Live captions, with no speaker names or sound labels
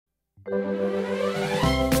Biblically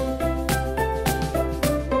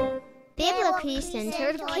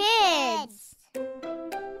Centered Kids.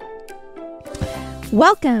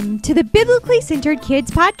 Welcome to the Biblically Centered Kids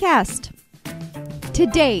podcast.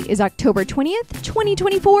 Today is October 20th,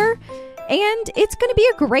 2024, and it's going to be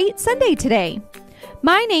a great Sunday today.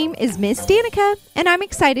 My name is Miss Danika, and I'm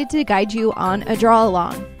excited to guide you on a draw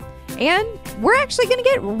along. And we're actually going to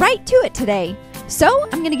get right to it today. So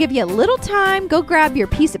I'm going to give you a little time. Go grab your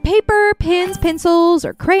piece of paper, pens, pencils,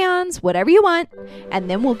 or crayons, whatever you want, and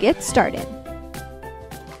then we'll get started.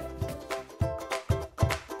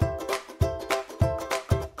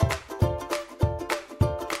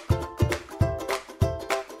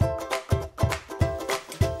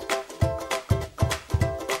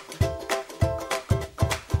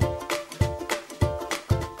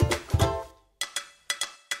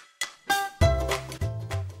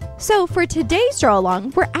 So for today's draw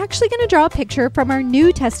along, we're actually going to draw a picture from our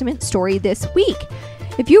New Testament story this week.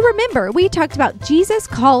 If you remember, we talked about Jesus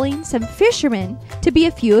calling some fishermen to be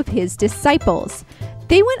a few of his disciples.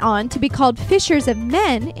 They went on to be called fishers of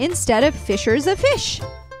men instead of fishers of fish.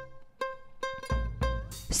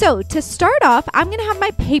 So to start off, I'm going to have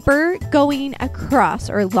my paper going across,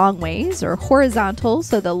 or long ways, or horizontal.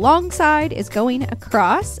 So the long side is going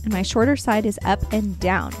across and my shorter side is up and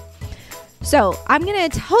down. So I'm going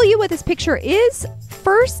to tell you what this picture is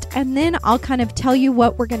first, and then I'll kind of tell you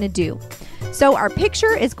what we're going to do. So our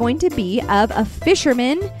picture is going to be of a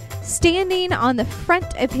fisherman standing on the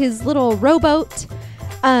front of his little rowboat,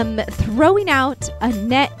 throwing out a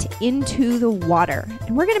net into the water.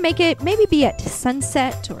 And we're going to make it maybe be at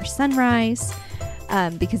sunset or sunrise,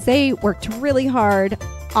 because they worked really hard,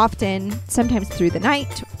 often, sometimes through the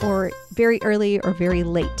night, or very early or very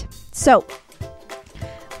late. So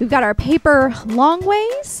we've got our paper long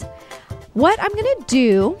ways. What I'm going to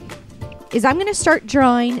do is I'm going to start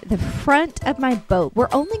drawing the front of my boat. We're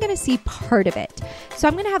only going to see part of it. So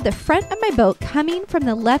I'm going to have the front of my boat coming from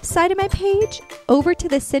the left side of my page over to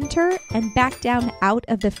the center and back down out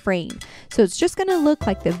of the frame. So it's just going to look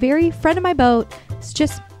like the very front of my boat. It's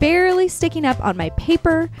just barely sticking up on my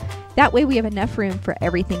paper. That way we have enough room for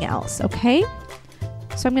everything else, okay?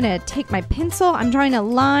 So I'm going to take my pencil. I'm drawing a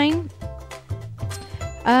line.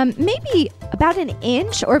 Maybe about an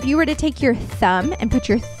inch, or if you were to take your thumb and put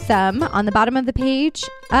your thumb on the bottom of the page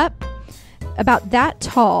up about that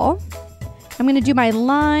tall. I'm going to do my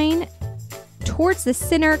line towards the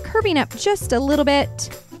center, curving up just a little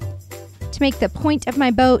bit to make the point of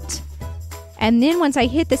my boat. And then once I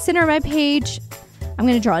hit the center of my page, I'm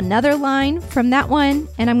going to draw another line from that one,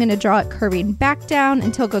 and I'm going to draw it curving back down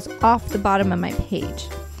until it goes off the bottom of my page.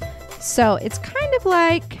 So it's kind of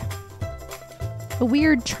like a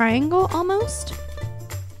weird triangle almost.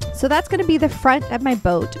 So that's going to be the front of my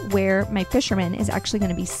boat where my fisherman is actually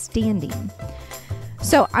going to be standing.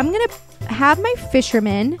 So I'm going to have my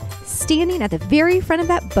fisherman standing at the very front of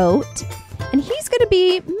that boat, and he's going to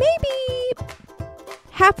be maybe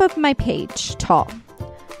half of my page tall.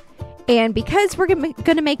 And because we're going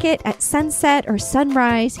to make it at sunset or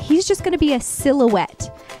sunrise, he's just going to be a silhouette.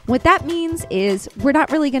 What that means is we're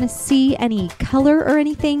not really going to see any color or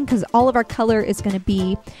anything, because all of our color is going to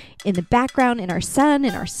be in the background, in our sun,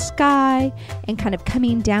 in our sky, and kind of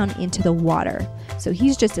coming down into the water. So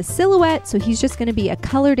he's just a silhouette. So he's just going to be a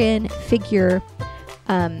colored in figure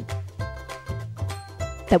that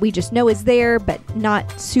we just know is there, but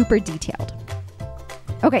not super detailed.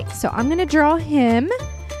 Okay, so I'm going to draw him.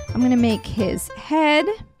 I'm going to make his head.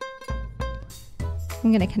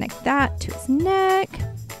 I'm going to connect that to his neck.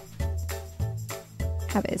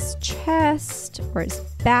 Have his chest or his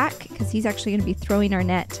back, because he's actually going to be throwing our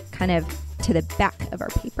net kind of to the back of our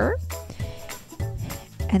paper.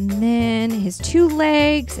 And then his two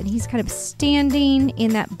legs, and he's kind of standing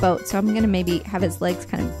in that boat. So I'm going to maybe have his legs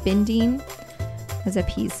kind of bending as if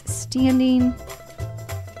he's standing.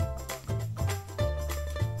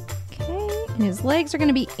 Okay, and his legs are going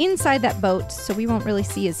to be inside that boat, so we won't really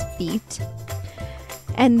see his feet.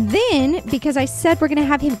 And then, because I said we're going to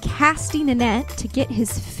have him casting a net to get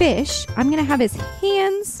his fish, I'm going to have his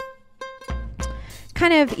hands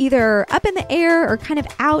kind of either up in the air or kind of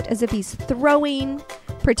out as if he's throwing.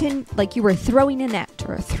 Pretend like you were throwing a net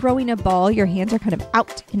or throwing a ball. Your hands are kind of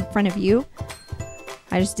out in front of you.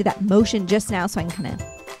 I just did that motion just now so I can kind of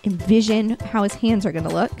envision how his hands are going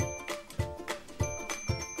to look.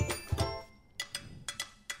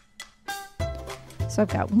 So I've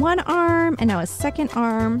got one arm and now a second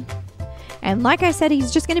arm. And like I said, he's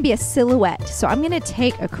just going to be a silhouette. So I'm going to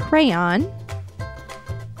take a crayon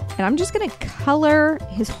and I'm just going to color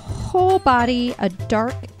his whole body a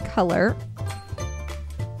dark color.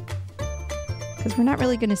 because we're not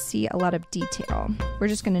really going to see a lot of detail. We're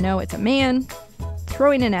just going to know it's a man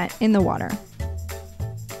throwing a net in the water.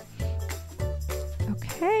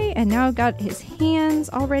 Okay, and now I've got his hands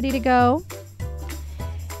all ready to go.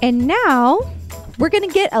 And now we're going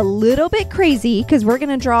to get a little bit crazy because we're going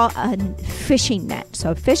to draw a fishing net.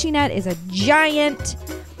 So a fishing net is a giant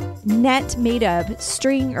net made of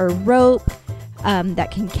string or rope that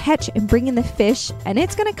can catch and bring in the fish. And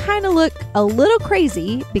it's going to kind of look a little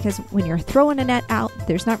crazy because when you're throwing a net out,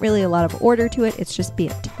 there's not really a lot of order to it. It's just being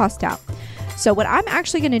tossed out. So what I'm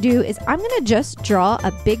actually going to do is I'm going to just draw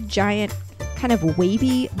a big giant kind of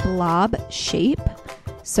wavy blob shape.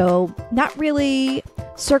 So not really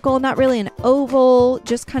circle, not really an oval,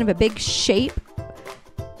 just kind of a big shape.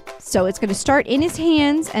 So it's going to start in his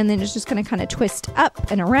hands and then it's just going to kind of twist up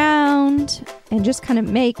and around and just kind of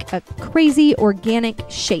make a crazy organic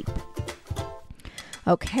shape.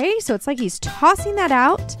 Okay, so it's like he's tossing that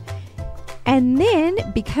out. And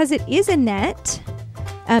then because it is a net,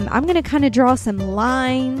 I'm going to kind of draw some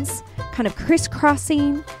lines, kind of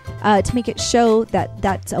crisscrossing to make it show that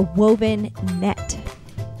that's a woven net.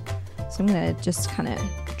 So I'm going to just kind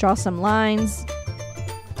of draw some lines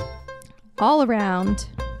all around.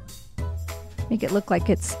 Make it look like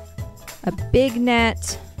it's a big net.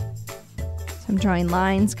 So I'm drawing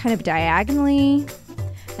lines kind of diagonally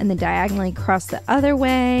and then diagonally across the other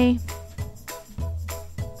way.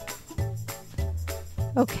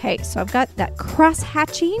 Okay, so I've got that cross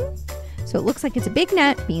hatching. So it looks like it's a big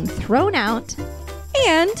net being thrown out.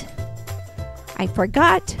 And I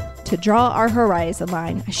forgot to draw our horizon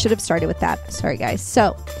line. I should have started with that. Sorry, guys.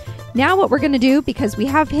 So now what we're going to do, because we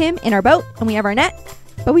have him in our boat and we have our net,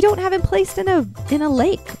 but we don't have him placed in a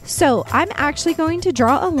lake. So I'm actually going to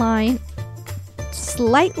draw a line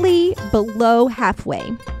slightly below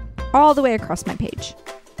halfway, all the way across my page.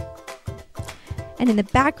 And in the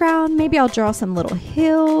background, maybe I'll draw some little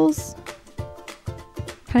hills,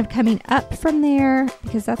 kind of coming up from there,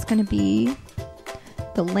 because that's going to be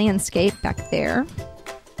the landscape back there.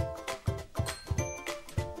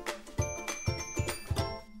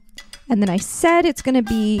 And then I said it's going to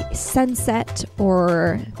be sunset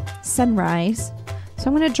or sunrise. So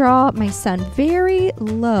I'm going to draw my sun very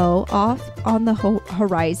low off on the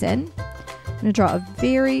horizon. I'm going to draw a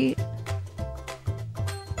very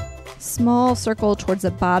small circle towards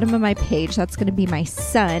the bottom of my page. That's going to be my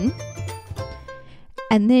sun.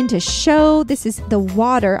 And then to show this is the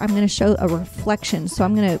water, I'm going to show a reflection. So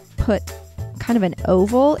I'm going to put kind of an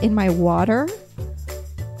oval in my water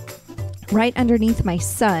right underneath my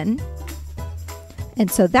sun. And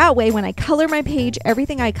so that way, when I color my page,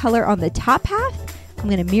 everything I color on the top half, I'm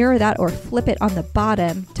going to mirror that or flip it on the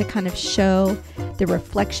bottom to kind of show the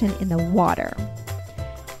reflection in the water.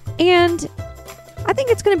 And I think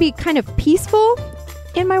it's going to be kind of peaceful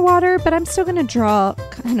in my water, but I'm still going to draw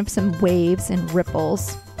kind of some waves and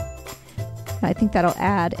ripples. I think that'll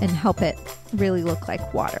add and help it really look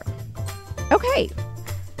like water. Okay,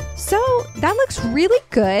 so that looks really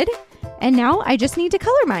good. And now I just need to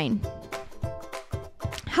color mine.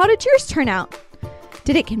 How did yours turn out?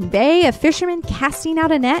 Did it convey a fisherman casting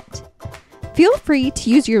out a net? Feel free to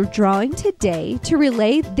use your drawing today to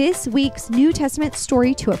relay this week's New Testament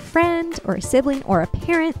story to a friend or a sibling or a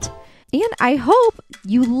parent. And I hope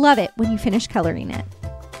you love it when you finish coloring it.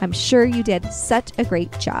 I'm sure you did such a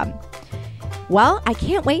great job. Well, I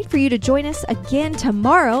can't wait for you to join us again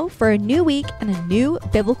tomorrow for a new week and a new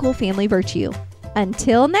biblical family virtue.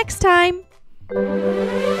 Until next time.